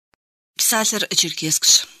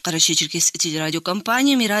Карачаево-Черкесия. Карачаево-Черкесия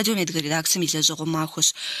радиокомпания и радио медгаредакция милажого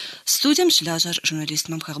махус. Студиям шлажар журналист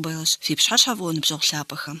мамхарбелос. Фипшашавон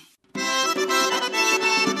бжохляпаха.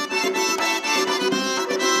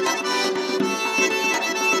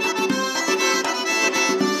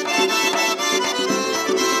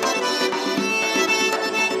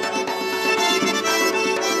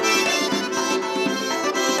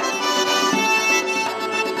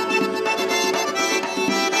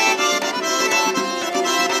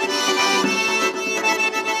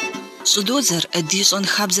 Судозер эдиш он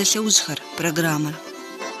хабзасе узхар программа.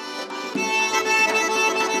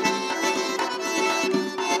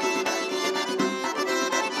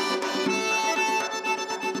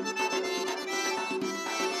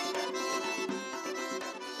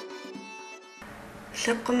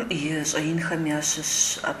 Лъэпкъым и щӏеинхэм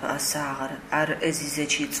ящыщ ӏэпыӏэсагъэр, ар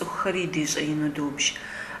ӏэзизэчи цӏыхухэри ди щӏеину добж.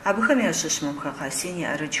 Абыхэм ящыщ Мамхэ Къасен и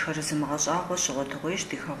ӏэрыджхэр зымыгъэщӏагъуэ щыгъуэтыгъуейщ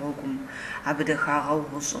ди хэгъуэгум. Абы дахагъэу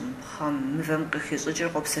гъущӏым, пхъэм, мывэм къыхищӏыкӏыр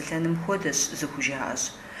къопсэлъэным хуэдэщ зыхужаӏэщ.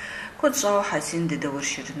 Куэд щӏауэ Хьэсин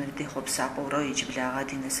дыдэуэршэрыныр дехъуэпсакъыурэ иджыблагъэ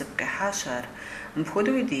ди насып къехьащ ар.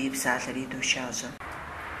 Мыпхуэдэуи ди псалъэри дощажьэ.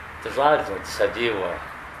 Дыщӏалэу, дысабийуэ,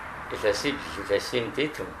 илъэсибл, илъэсин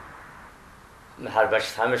диту, мыхьэрбэш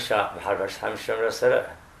тхьэмыщэмрэ сэрэ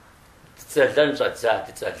дыцӏэлэн щӏэдза,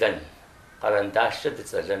 дыцӏэлэн. Къарандашкӏэ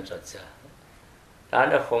дыцӏэлэн щӏэдза.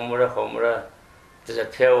 Анэ хъумурэ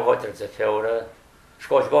дызэпеуэрэ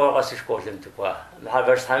школбогъуэр къэси школым дыкӏуа.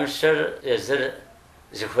 Мыхьэрбэш тхьэмыщэр езыр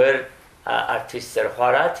зыхуейр артист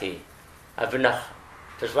зэрыхъуарати, абы нэхъ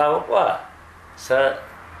пыщӏауэ кӏуа, сэ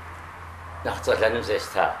нэхъ цӏэлэным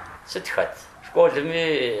зеста. Сытхэт?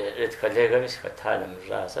 Школыми ред коллегэми сыхэта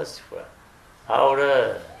нэмыщӏа, сэ сыхуэ.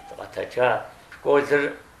 Ауэрэ дыкъэтэджа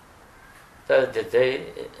школыр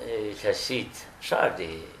дадей илъэсит щаӏэр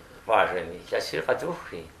ди къуажэми, илъэсир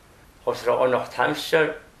къэдухри. Къопсрыкъуэныкъу тхьэмыщэр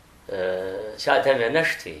си адэм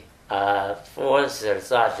енэшти, фӏыуэ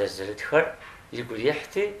зэрыцӏалэ зэрытхэр игу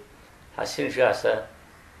ихьти, Хьэсин жиӏэ сэ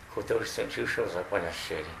художественничеу зэкӏуэнущ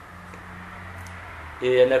жери. И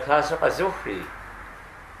енэ классыр къэзухри,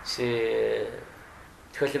 си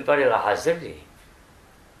тхылъымпӏэр игъэхьэзырри,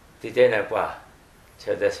 ди дей нэкӏуа,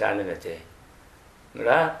 си адэсянэм едей.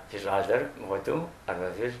 Мыра ди щӏалэр мыгъуэду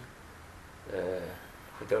Армавир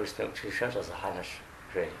художественное училищем щӏэзыхьэнущ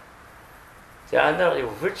жери. Ди анэр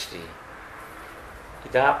иувычри,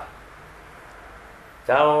 идакъ.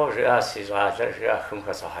 Дауэ жиӏа си щӏалэр, жиӏа хым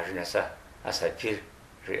хэсӏыхьэжынэ сэ, асапир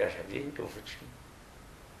жиӏэщ аби иувычри.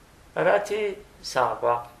 Арати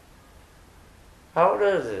сагъэкӏуакъым.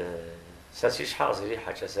 Ауэрэ сэ си щхьэ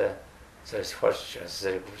къызэрихьэкӏэ сэ зэрысхуэщӏкӏэ,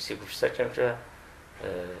 си гупсэкӏэмчӏэ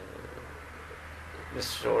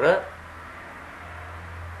Мисурэ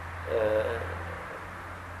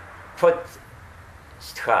куэд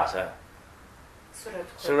стха сэ.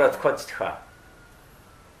 Сурэт куэд стха.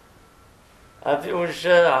 Абы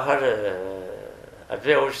ужьэ ахэр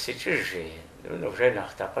абы уж сикӏыжи, уже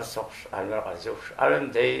нэхъ тӏэкъыр сохъущ, армэр къэзухщ.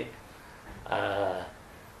 Арым дей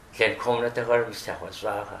лен комнатэхэр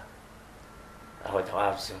мыстехъуэщӏагъэ, ахуэдэ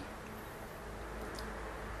къабзэу.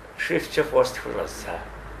 Шрифткӏэ фӏыуэ стхущӏэзыта.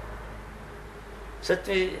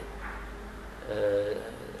 Сытми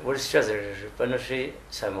урысчэ зэрыжыпӏэнущи,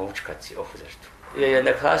 сэ мыукӏхэт си ӏуэху зэрыту.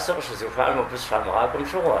 Енэ классыр къыщызухуам мыбы щхьэмыгъакӏуэм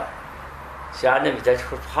щыгъуэ, си анэм и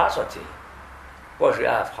дэлъхур пхъащӏэти, кӏуэ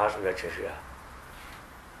жиӏа, пхъащӏэу еджэ жиӏа.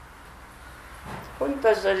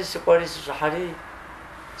 Хъунпӏэ зэри сыкӏуэри сыщӏыхьэри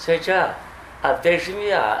седжа.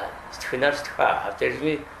 Абдежми стхынэр стха,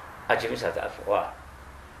 абдежми ӏэджэми садэӏэпыкъуа.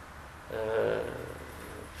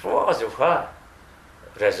 Фӏыуэ къэзуха.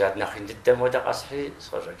 Резад нэхъ ин дыдэм хуэдэ къэсхьи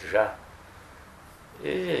сыкъыщӏэкӏыжа.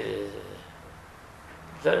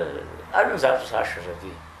 Ӏэнэм защӏэ сашэщ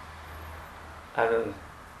аби.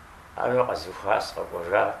 Ӏэнэм къэзуха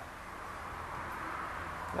сыкъэкӏуэжа.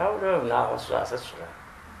 Ауэрэ унагъуэ сщӏа, сэ сщӏрэ.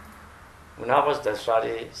 Унагъуэ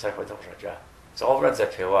здэсщӏари сэ хуэдэ къыщӏэкӏа. Дзыгъуэмрэ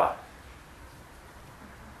дзэпеуа.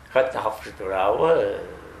 Хэт нэхъыфӏ жыдурэ, ауэ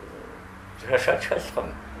жэщэч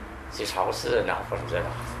хэлъкъым. Си щхьэгъусэр нэхъыфӏым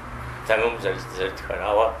зэрыхъу. Тэмэму зэрытхэр,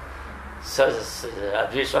 ауэ сэ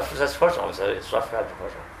абы щӏэфыр сэ схуэщӏкъым, сэ щӏэфыр абы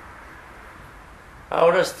хуэщӏкъым.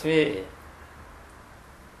 Ауэрэ сытми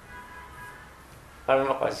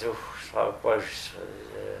армэ къэзух щӏэкӏуэж,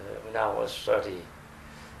 унагъуэ сщӏэри,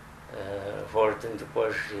 Вордым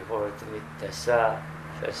дыкӏуэжри, Вордым дэса,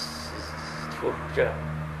 тхухкӏэ,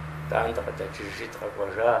 тӏан дыкъыдэкӏыжи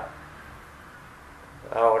дыкъэкӏуэжа.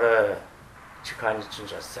 Ауэрэ чеканитӏ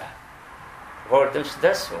щӏэздза. Вордым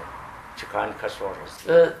щыдэсу, чеканкэ щӏощӏэз.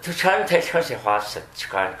 Тучаным телъхэр сехъуапсэт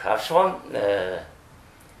чеканкэ. Абщыгъуэм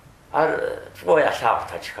ар фӏыуэ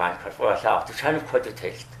ялъагъут а чеканкэр, фӏыуэ ялъагъут. Тучаным куэду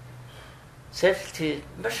телът. سيفتي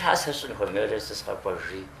مش حاسس إنه ميرس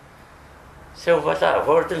قبضي سو فلا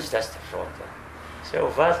وردن ستاست فرونتا سو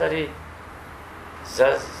فالري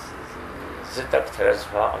زدك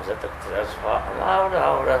ترزها ما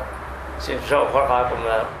أورا سينجو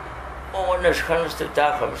فرقاكم ونش خمسة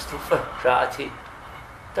داخل مستوفى شاتي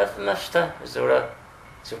تتمشى زورا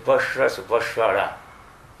سبشرة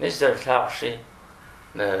نزل ثاقشي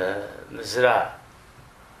مزرعة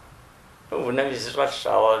ونمزرعش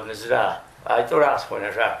أو مزرعة أيتوراس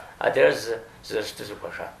ونجا أدرز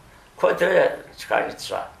زرستزوكشا كودرة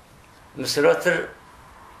تكانيتشا مسرتر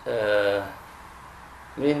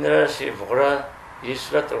من رأسي فقرا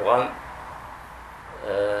يسرت الغام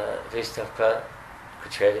فيستفكا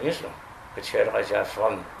كتشير ميسلو كتشير غجار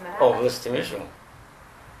فام أوبست ميسلو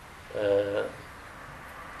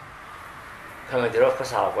كما دروف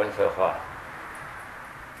كساقون فيها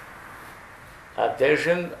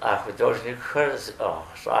أبديجم أخدوجني خرز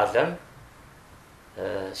صادم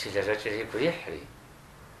سيدرجري بريحري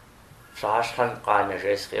صاشخن قانا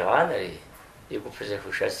جيسقي غانري يقول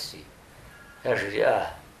فزفو شسي يجري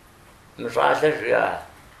مصادر جاء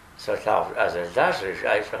سلطاو أزرداش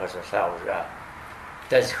جاء يفخر سلطاو جاء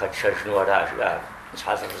تزخد شرشن وراء جاء مش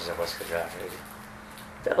حاسم الزباس كجاء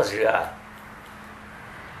تغز جاء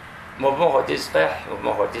مبمغو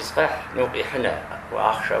ديسقح نوقي حنا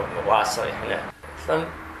وأخشى وواصل حنا ثم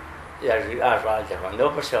يجري أجرال دفع نو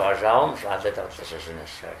برسي غجاهم مش عادة تغتششن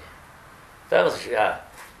الشارع تغز جاء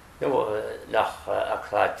نو نخ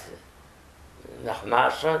أكلات نخ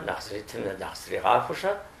معشة نخ سريتنا نخ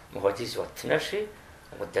سريغافوشة مغديز واتنشي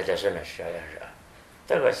ودجاجن الشارع جاء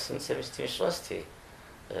تغز سنسبستي مشلستي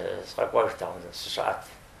سقاقواش تاون سشعات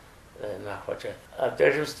ما خواجه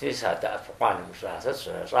أبدأ مستوي هذا أفقان مش هذا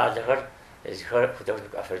صادقر إذا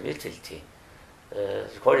خدونك أفرمي تلتي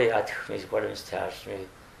كوري أتخمي كوري مستعشمي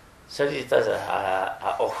سري تز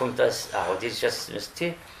أخم تز أوديش جس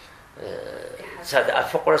مستي هذا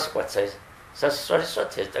أفقر سقط سايز سري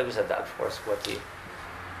سقط تقول هذا أفقر سقطي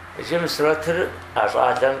جم سرتر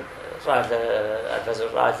أرادم راد أفز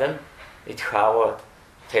رادم يتخاوى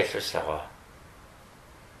تيفرس لغة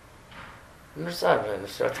مرزان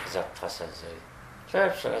مسرات خزات تحسن زي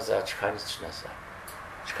شايف شنو زاد شكانيش ناسا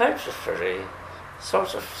شكانيش فري صوت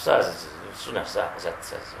فساز شنو زاد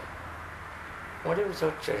زي ولي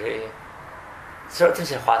بزوج جري صوت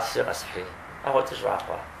تنسي خاطر أصحي أهو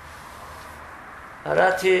تجربة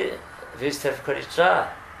أراتي في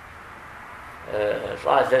استفكاريتشا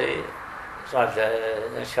راد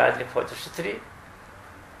نشادي فوتو شتري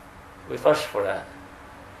ويفرش فلا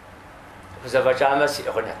وإذا بجامس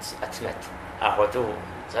يغنت أتمت أخذوا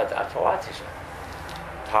زاد أفواتش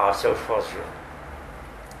تاسو فوزو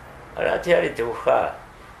أنا تياري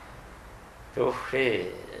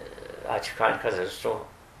دوخي أشكان كذا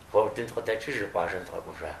قودين قدر تجي باجن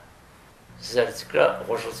تقولها زرتكلا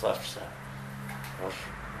غشل صافشة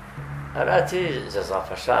أنا تي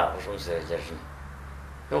زافشة غشل زرجن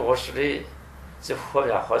نو غشلي زفوا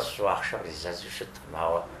يأخذ وأخشى زازوشت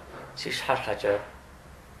معه شيش حاجة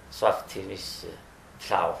صافتي مس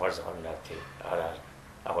تلاو خرز غناتي على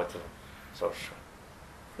أخوتو صوشو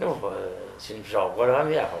نو سنجاو ولا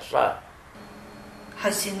هم يأخذ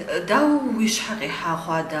حسين داو ويش حقيقة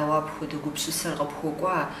خوا داوا بخدو قبش سرق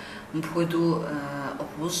بخوقوا بخدو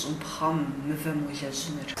غوز بخام مفهم ولا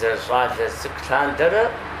جنر زرجات زكتان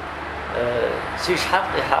درة سيش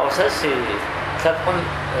حقيقة وساسي تبقون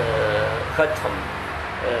خدهم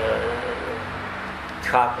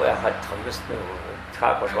تخاقوا يا خدهم مسنو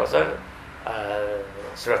تخاقوا شوزر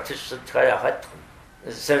سرتش تخايا خدهم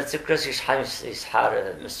زرتكرس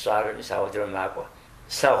يسحار مسار مساودر معقوا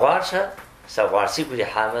سوارشة سوارسي بودي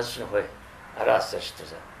حامل شنو هو أراسش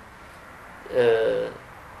تزا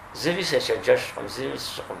زميس يشجش قم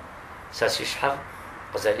زميس قم ساسيش حم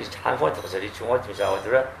قزاري حم فوت قزاري جموت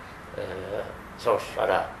مساودر صوش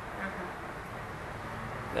على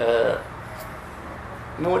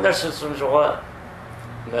مو نفس السنجوا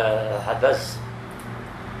ما حدث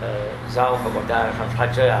زاو كمدار خمس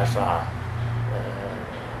حاجة عشرة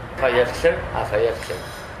فيفتن أفيفتن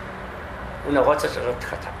ونغوت جرت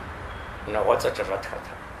ختم ونغوت جرت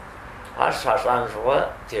ختم عشرة جوا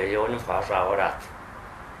تريون فاشا ورات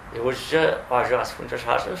يوجه فاشا سكنت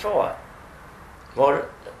شاشن شوا مور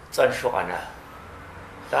تنشو أنا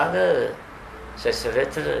تانا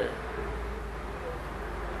سيسرتر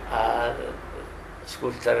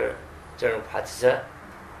سكولتر جنوب حتزة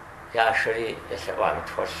يا شري يسوان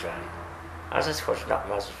تخشاني أنا تخش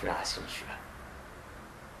نقمة زفنا حسين شو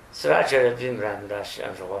سراج ربي مرام راش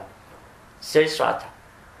أنجوا سي سواتا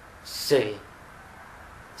سي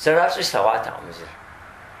سراج سواتا أمزر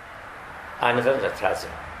أنا فهم ذاترازم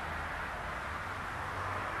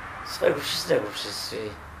Сгупшись,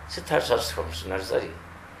 ситаршавском нарзари.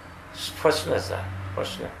 Спочназа,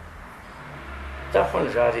 спочна. Тахон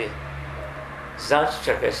жари. Занч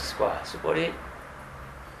черкесского, сбори.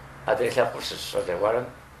 Адресла курсу варам,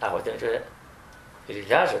 а вот это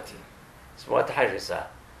переляжете. Смотрит хажиса.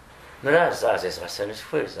 Мра здесь расценишь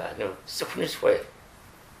фойза, ну сухнешь фой.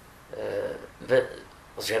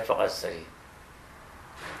 Зепагасари.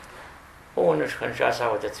 Он уж кончаса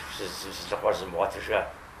вот это с муатыша.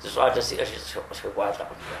 Зажатся и шоколадка.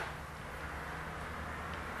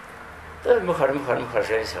 Да мухар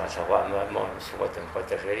жесть, а сава мама субботам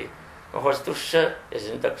фотожери. Может душа из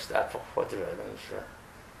индекса фотожера, ну что.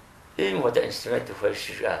 И вот инструменты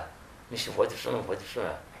фойшижа. Мисс фотошона.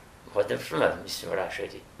 Мисс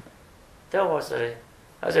Рашиди. Да вот это.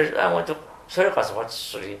 А вот сорок вот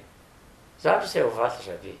сори. Завтра я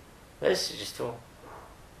ватажаби. Если что.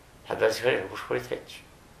 Хабазгай ушхойтеч.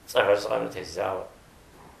 Цагазган тезава.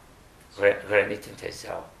 Гранитин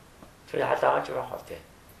тезава. То хатаач рахте.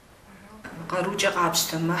 قروج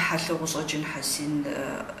قابستما حلو غزوجن حسين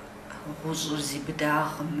غزوزي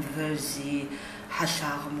بداغم فرزي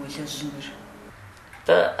حلاغم ولا زمر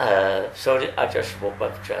تا سوري اجاش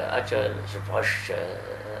بوبابجا اجا زباش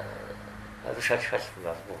ابشاش حل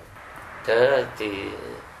مفهوم تا دي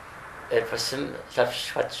الفسم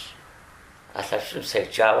لفشاتش أثرشم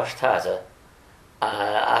سيجاوش تازا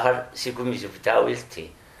آخر سيقومي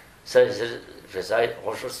زبداويلتي سيزر رزاي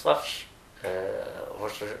غشر صفش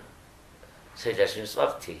غشر سيداشن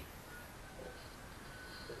صفتي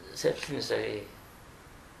سيبتن سري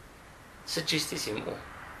سجيستي سيمو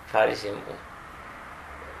فاري سيمو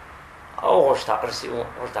أو غش تاقر سيمو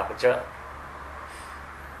غش تاقر جا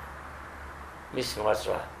ميس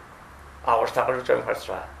مغسرا أو غش تاقر جا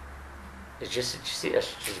مغسرا جسي أش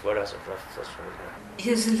جزبورا سفرافت سفرافت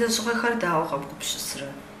يزل زغيخر داو قبقو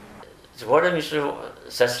بشسرا زبورا ميسو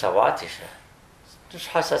سسلواتيشا مش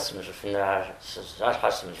حاسس مجفنا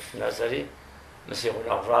حاسس مجفنا زري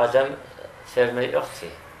مسيقون أفرادم فرمي أختي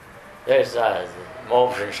يزا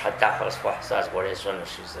موبجنش حتى أخلص بحساس ولا يسون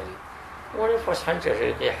الشي زري ولا فوس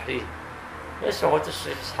حنجر يحري يسون غوت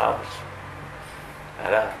الشي أصحابش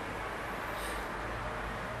على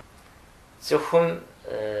زخم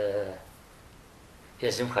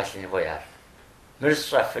يزم خاشين فويار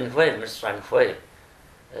مرسرا فنفوي مرسرا نفوي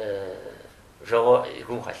جو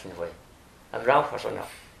يقوم خاشين فوي أمراو فصلنا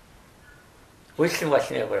ويسلم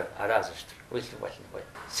واشني أقول أرازشت ويسلم واشني فوي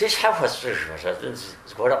سيش حفظ رجع جد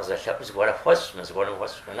زغورا زلها زغورا فص من زغورا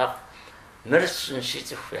فص مناخ مرس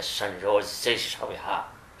نشيت في السن جو سيش حويها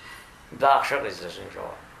باخشر إزلشن جو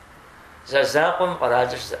زاقم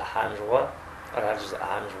أراجش زأحان جوا أراجش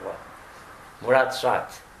زأحان جوا مراد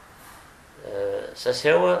سات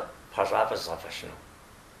سسيوا حراب الزفشنو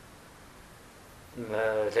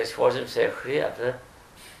ليش فوزم سيخري أبدا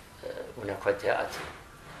ونقدر أتي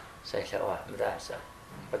سيلوا مراسا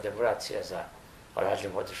قد مرات سيازا قرار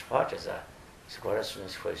المودش فاجزا سكورة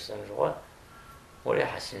سنس فويسن جوا ولي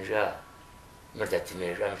حسن جا مدة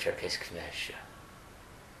ميرام شركيسك ماشية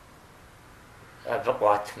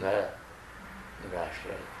أبقوات ما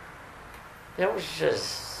مراشة يوش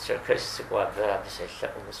شركيسك وابا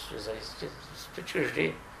بسيلا ومسوزا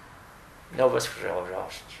بتجري نوبس فرعو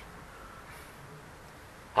راشت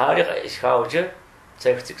هاري إسخاوجة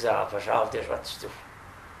تكتك زعل فشاو ديش واتشتوف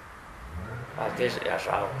عبديش يا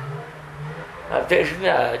شاو عبديش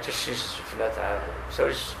ما تشيش سفلات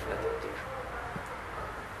سويش سفلات عبديش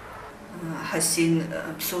حسين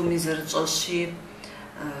بسومي زرجاشي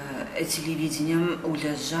التلفزيون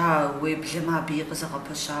ولا جا ويبلما بيغز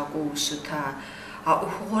غبشاقو شتا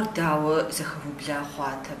أخور داو زخفو بلا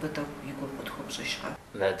خواتا بدو يقول بدخو بشيشها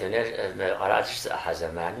ما دنير ما قرأتش أحا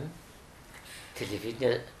زمان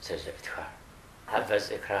تلفزيون سجلتها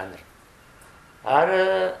حفظ إكرانر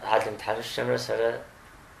هذا متحمس شمرة سر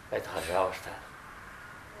يتخرجوشتا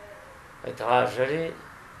يتخرجري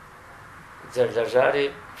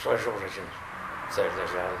زردجاري شو رجل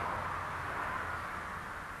زردجاري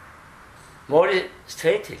موري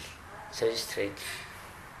ستريتل سري ستريت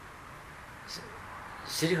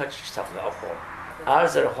سري هاتش تفهم أخو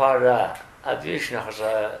أرزر خوارا أبيش نخرج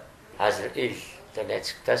هذا إيل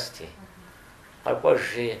تناتك تستي أقول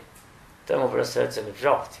شيء تم برسالة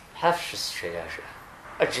بجوتي حفش الشيء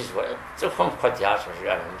أجز وقت تفهم قد يعرف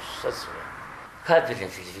يعني مش سسر كابلين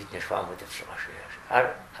في الفيديو نشوف مدة شيء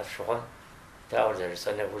حفشهم تاول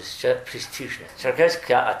الرسالة وسجى برستيجنا شركات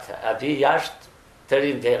كأت أبي يعشت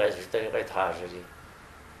ترين دقيقة طريقة هاجري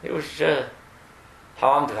يوش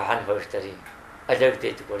حوام دفعان بوشتري أدق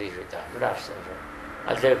ديت قولي جدا مراش سنجر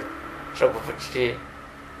أدق شرب فتشتي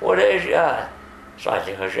ولا إجاء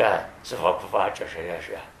صادق جاء سفاق فاجر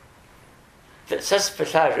شيء سس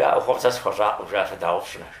بثاج أو سس خرج وجا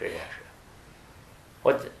فداوفشنا شيء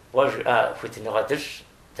ود وج فوت نقدرش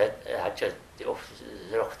حاجة أوف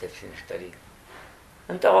زرقت في نشتري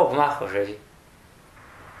أنت أوف ما خرجي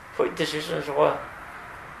فوت تشيشن شو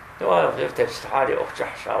نوا في تستحالي أوف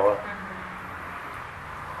جحشة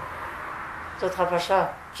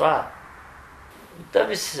تتخفشا صا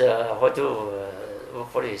تبس هدو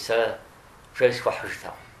وقوليسا شيء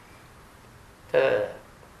كحجتا ت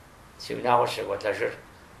سيمنا وش وتلاجر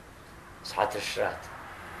صحة الشرات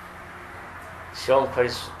شلون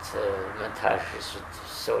كويس منتاج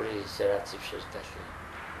سوري سراتي بشيء تاشي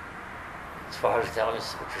تفاعل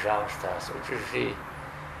تامس وتجاوز تاس وتجري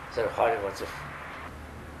زي خالي وتف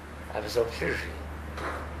أبزوب تجري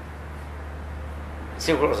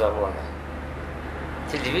سيقول زبونة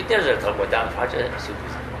تجري تجري تقول دام حاجة سيقول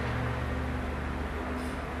زبونة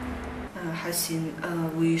حسين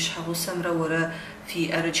ويش حقو سمرة ورا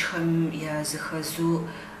في أرجخم يا زخزو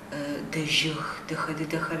دجخ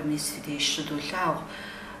دخر ميس في ديش دوللاو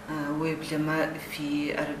ويبلما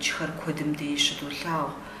في أرجخر كودم ديش دوللاو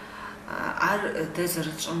عر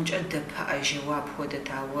دزرت أمج أدب أجواب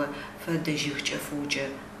هودتاو فدجخ جفوجة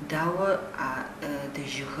داو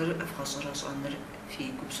دجخر أفخصرس أنر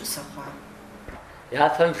في قبس السقوع يا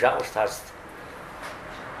فهم جاء أستاذ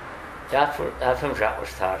يا فهم جاء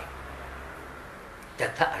أستاذ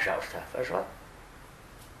دبا جاء أستاذ فجأة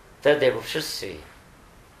تدبو بشسي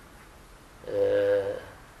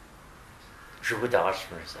جبو داغش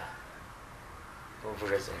مرزا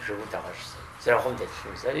وفرزا جبو داغش زراهم دش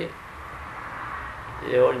مرزا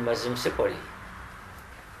يقول مازم سكوري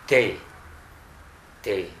تي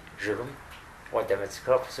جرم ودمت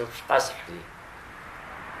سكوب سوف قاسح لي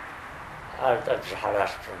هذا بحراش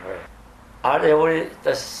بمرة هذا يقول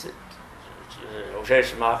تس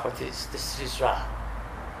وجيش ما أخوتي تسرع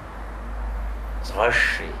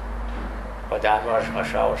صغشي ودعم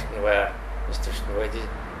أشاوش نوير مستشنويدي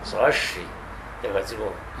صغشي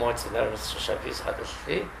يبغى موت نرمس شابيس هذا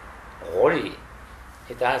الشيء غولي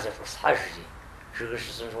يتعزف وصحجي شغش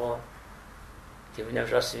اسمه تبينا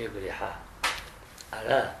جاسمي بريحة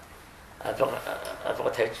على أبغى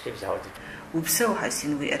تهجي بزاودي وبسو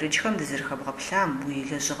حسين ويأرجخم دزرخ بغبلام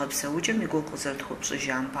ويلجغ بسو جم يقول قزرت خوبش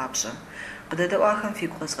جام بابشا قد دواخم في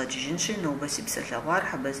قوز غجيجنش نو بس بسلوار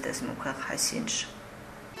حبز دسمو كاق حسينش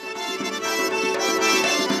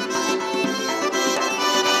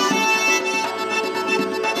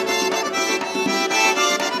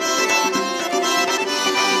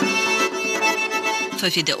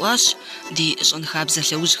ففي دواش دي شنخابزة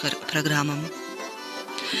لوجخر программам.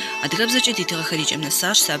 Адыгэбзэкӏэ дитыгъэ хъэрикӏэм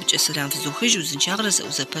нэсащ сабыкӏэ сырам фызухыжь узыншагърэ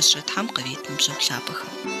зэӏузэпэщрэ тхьэм къэвит мыбжьэ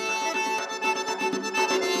лъапӏэхэм.